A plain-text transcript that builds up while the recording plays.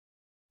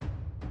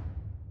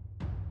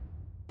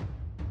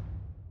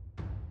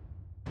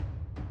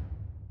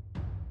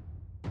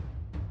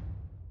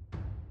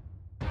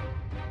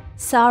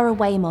Sara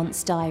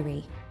Waymont's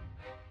diary.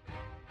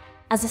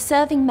 As a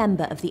serving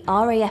member of the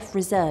RAF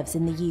Reserves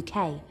in the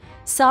UK,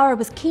 Sara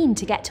was keen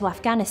to get to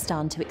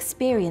Afghanistan to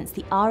experience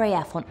the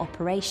RAF on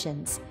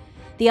operations.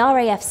 The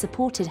RAF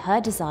supported her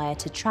desire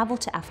to travel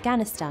to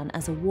Afghanistan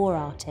as a war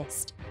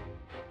artist.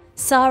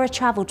 Sara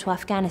travelled to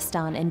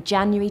Afghanistan in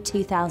January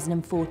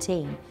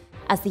 2014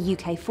 as the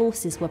UK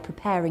forces were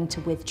preparing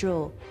to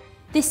withdraw.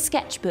 This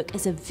sketchbook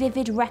is a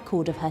vivid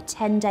record of her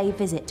 10-day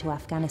visit to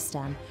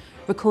Afghanistan,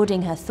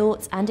 recording her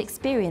thoughts and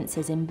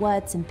experiences in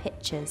words and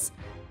pictures.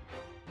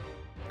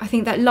 I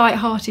think that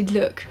light-hearted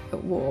look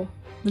at war,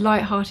 the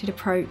light-hearted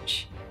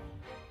approach,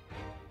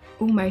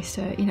 almost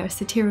a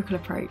satirical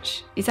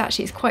approach,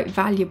 it's quite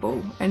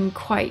valuable and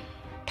quite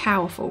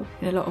powerful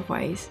in a lot of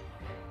ways.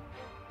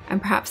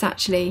 And perhaps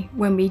actually,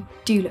 when we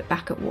do look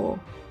back at war,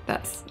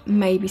 that's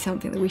maybe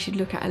something that we should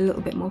look at a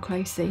little bit more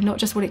closely. Not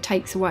just what it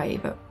takes away,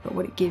 but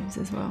what it gives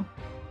as well.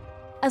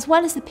 As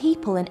well as the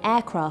people and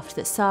aircraft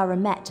that Sara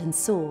met and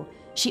saw,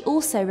 she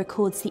also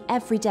records the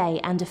everyday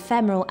and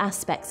ephemeral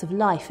aspects of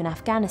life in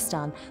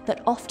Afghanistan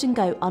that often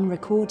go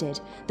unrecorded.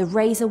 The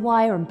razor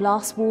wire and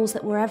blast walls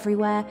that were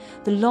everywhere,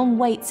 the long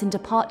waits in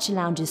departure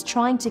lounges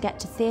trying to get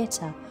to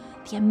theatre,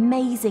 the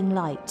amazing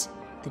light,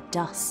 the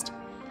dust,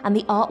 and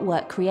the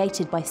artwork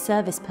created by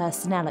service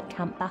personnel at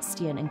Camp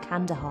Bastion and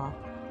Kandahar.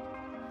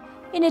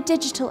 In a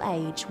digital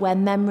age where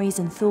memories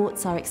and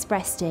thoughts are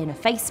expressed in a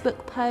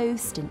Facebook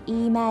post, an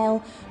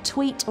email,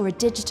 tweet or a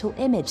digital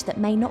image that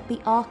may not be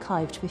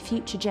archived for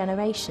future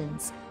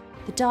generations,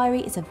 the diary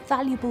is a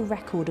valuable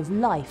record of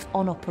life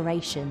on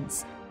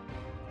operations.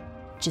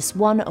 Just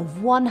one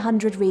of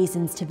 100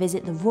 reasons to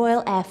visit the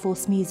Royal Air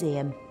Force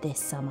Museum this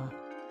summer.